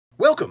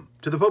Welcome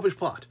to the Popish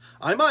Plot.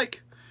 I'm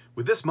Mike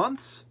with this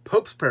month's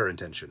Pope's Prayer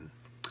Intention.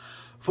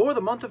 For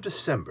the month of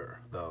December,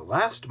 the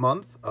last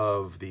month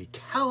of the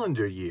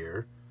calendar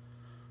year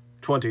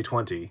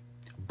 2020,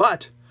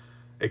 but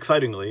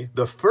excitingly,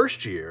 the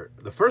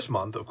first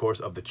month, of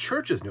course, of the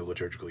Church's new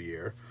liturgical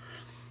year,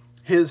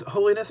 His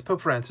Holiness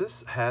Pope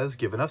Francis has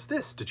given us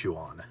this to chew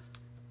on.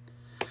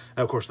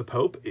 Now, of course, the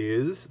Pope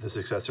is the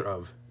successor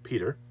of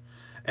Peter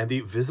and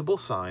the visible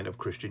sign of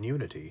Christian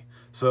unity.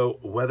 So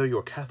whether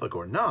you're Catholic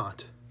or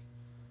not,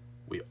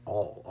 we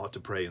all ought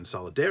to pray in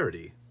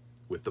solidarity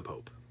with the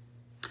Pope.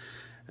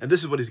 And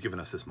this is what he's given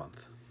us this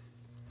month.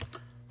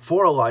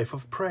 For a life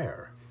of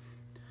prayer.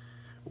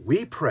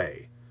 We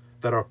pray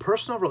that our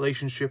personal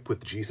relationship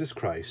with Jesus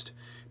Christ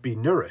be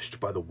nourished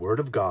by the Word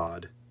of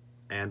God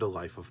and a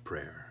life of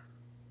prayer.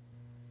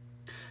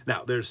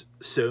 Now, there's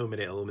so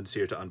many elements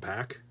here to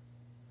unpack.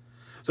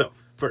 So,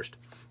 first,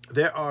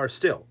 there are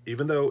still,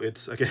 even though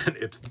it's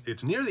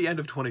near the end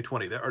of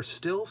 2020, there are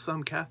still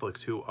some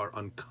Catholics who are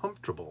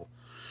uncomfortable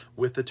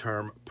with the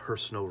term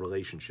personal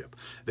relationship.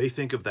 They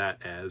think of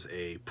that as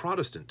a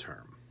Protestant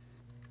term.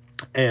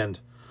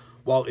 And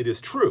while it is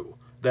true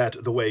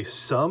that the way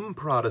some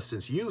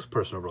Protestants use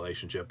personal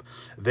relationship,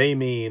 they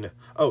mean,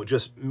 oh,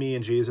 just me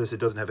and Jesus, it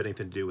doesn't have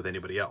anything to do with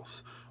anybody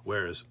else.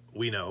 Whereas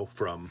we know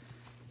from,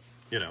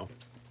 the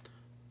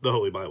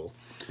Holy Bible,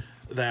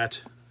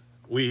 that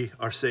we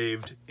are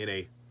saved in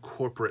a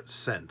corporate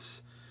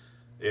sense.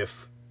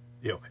 If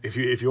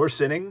you're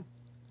sinning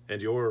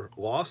and you're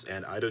lost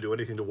and I don't do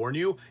anything to warn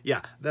you,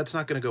 yeah, that's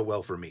not going to go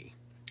well for me.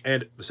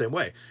 And the same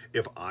way,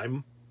 if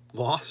I'm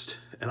lost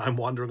and I'm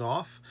wandering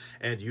off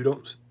and you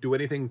don't do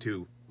anything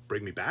to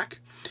bring me back,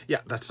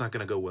 yeah, that's not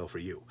going to go well for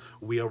you.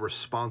 We are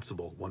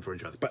responsible one for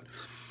each other. But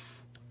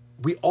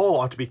we all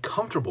ought to be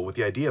comfortable with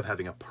the idea of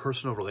having a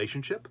personal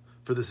relationship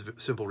for this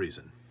simple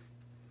reason.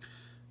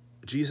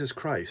 Jesus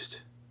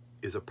Christ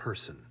is a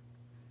person,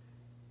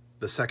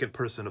 the second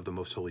person of the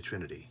Most Holy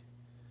Trinity.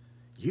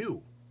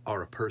 You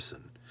are a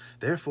person.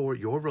 Therefore,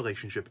 your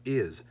relationship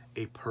is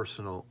a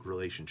personal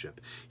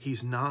relationship.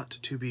 He's not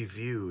to be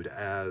viewed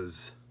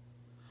as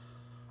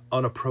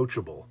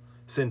unapproachable,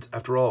 since,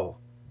 after all,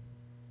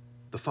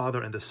 the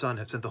Father and the Son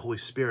have sent the Holy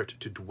Spirit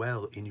to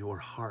dwell in your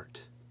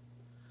heart.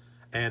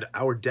 And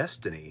our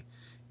destiny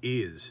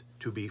is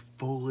to be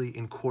fully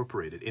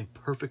incorporated in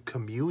perfect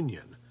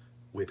communion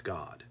with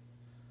God.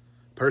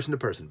 Person to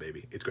person,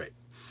 baby. It's great.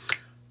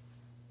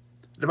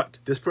 But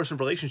this personal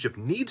relationship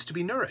needs to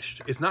be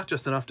nourished. It's not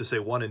just enough to say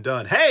one and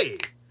done, hey,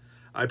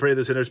 I pray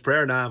the sinner's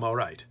prayer, now I'm all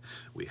right.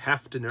 We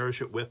have to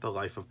nourish it with a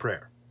life of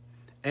prayer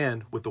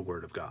and with the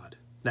Word of God.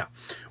 Now,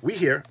 we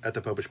here at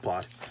the Popish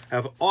Plot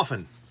have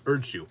often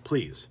urged you,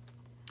 please,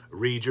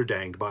 read your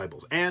danged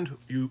Bibles. And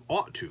you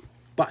ought to.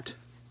 But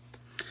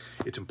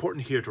it's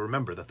important here to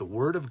remember that the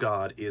Word of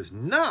God is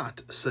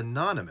not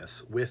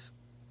synonymous with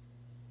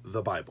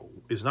the Bible,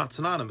 is not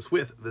synonymous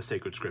with the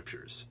sacred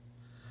scriptures.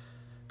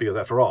 Because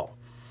after all,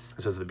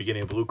 it says at the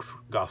beginning of Luke's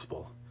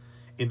Gospel,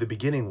 in the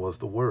beginning was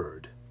the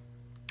Word,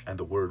 and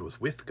the Word was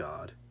with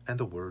God, and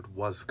the Word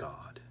was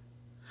God.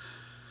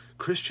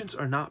 Christians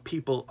are not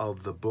people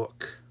of the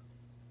book.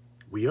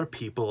 We are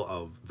people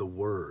of the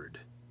Word,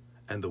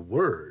 and the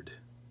Word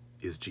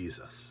is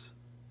Jesus.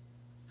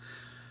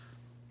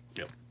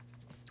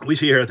 We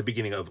see here at the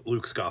beginning of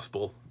Luke's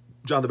Gospel,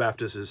 John the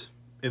Baptist is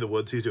in the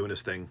woods, he's doing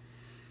his thing.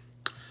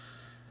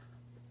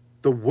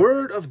 The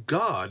Word of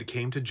God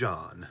came to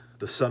John,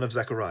 the son of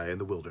Zechariah, in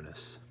the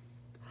wilderness.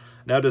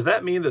 Now, does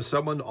that mean that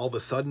someone all of a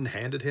sudden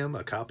handed him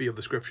a copy of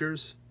the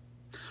Scriptures?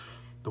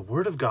 The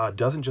Word of God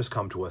doesn't just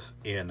come to us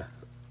in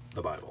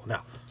the Bible.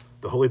 Now,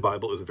 the Holy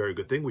Bible is a very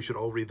good thing. We should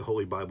all read the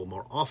Holy Bible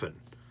more often.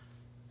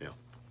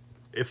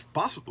 If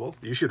possible,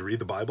 you should read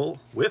the Bible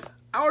with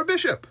our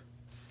bishop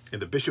in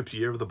the Bishop's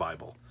Year of the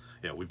Bible.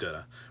 We've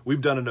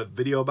done a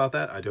video about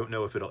that. I don't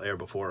know if it'll air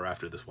before or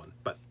after this one,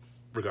 but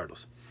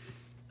regardless.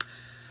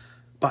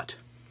 But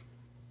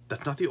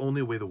that's not the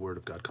only way the Word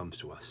of God comes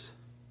to us.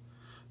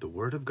 The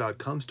Word of God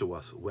comes to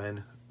us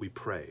when we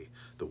pray.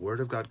 The Word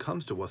of God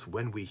comes to us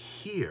when we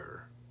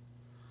hear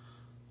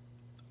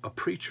a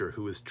preacher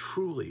who is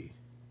truly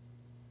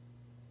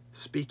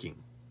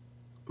speaking,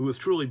 who is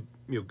truly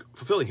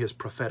fulfilling his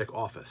prophetic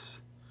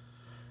office.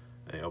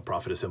 A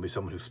prophet is simply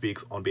someone who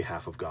speaks on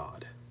behalf of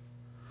God.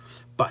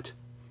 But,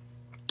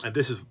 and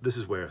this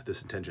is where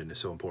this intention is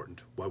so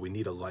important, why we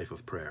need a life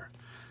of prayer.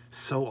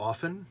 So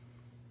often,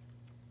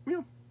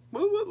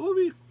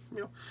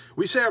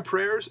 we say our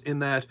prayers in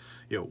that,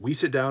 we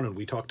sit down and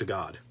we talk to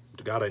God.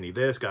 God, I need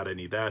this. God, I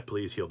need that.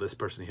 Please heal this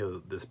person,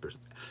 heal this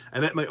person.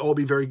 And that might all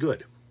be very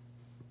good.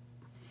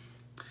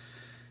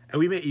 And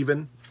we may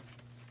even,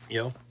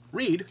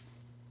 read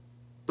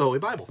the Holy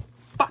Bible.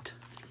 But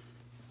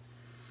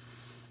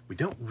we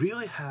don't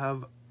really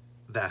have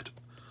that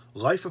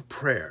life of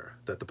prayer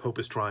that the Pope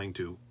is trying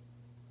to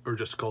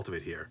urge us to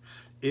cultivate here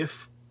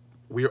if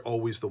we are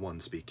always the one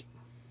speaking.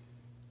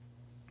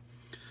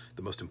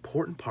 The most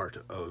important part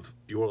of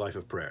your life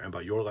of prayer, and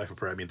by your life of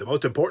prayer, I mean the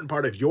most important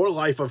part of your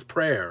life of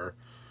prayer,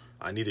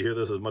 I need to hear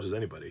this as much as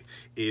anybody,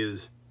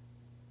 is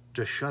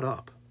just shut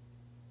up.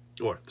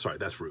 Or, sorry,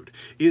 that's rude.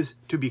 Is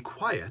to be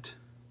quiet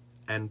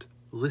and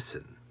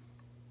listen.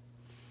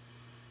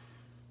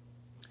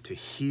 To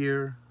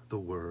hear the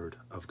word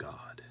of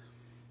God.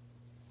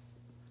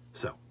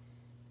 So,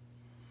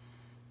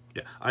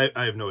 yeah, I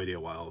have no idea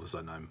why all of a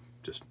sudden I'm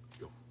just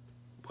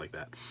like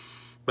that.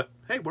 But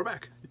hey, we're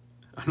back.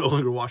 I'm no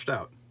longer washed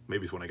out.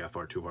 Maybe it's when I got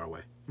too far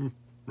away.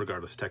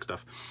 Regardless, tech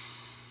stuff.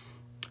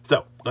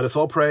 So, let us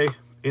all pray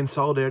in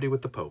solidarity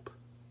with the Pope.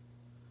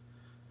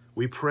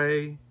 We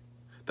pray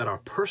that our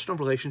personal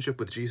relationship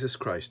with Jesus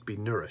Christ be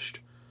nourished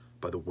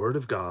by the Word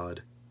of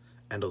God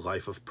and a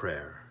life of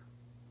prayer.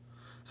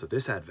 So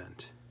this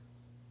Advent,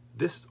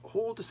 this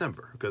whole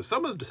December, because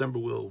some of December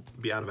will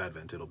be out of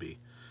Advent, it'll be,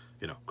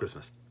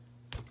 Christmas.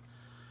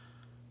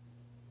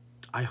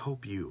 I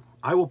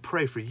will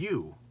pray for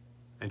you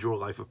and your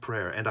life of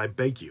prayer, and I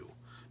beg you,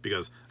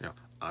 because,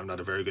 I'm not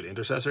a very good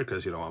intercessor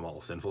because, I'm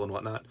all sinful and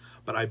whatnot,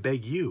 but I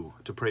beg you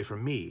to pray for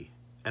me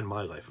and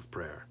my life of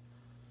prayer.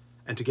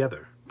 And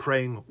together,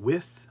 praying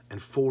with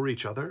and for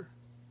each other,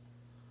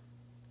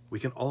 we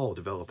can all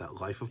develop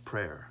that life of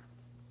prayer.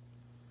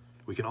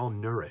 We can all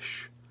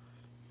nourish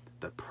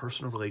that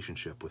personal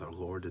relationship with our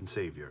Lord and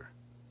Savior,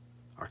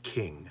 our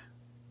King,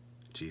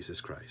 Jesus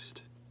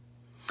Christ.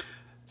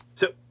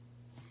 So,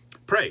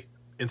 pray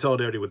in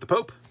solidarity with the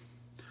Pope.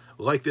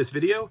 Like this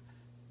video.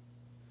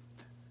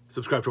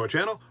 Subscribe to our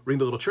channel. Ring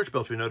the little church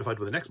bell to be notified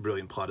when the next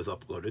brilliant plot is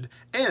uploaded.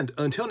 And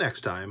until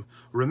next time,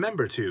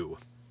 remember to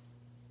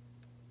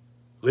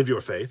live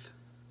your faith,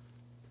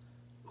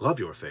 love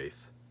your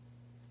faith,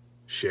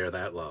 share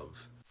that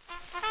love.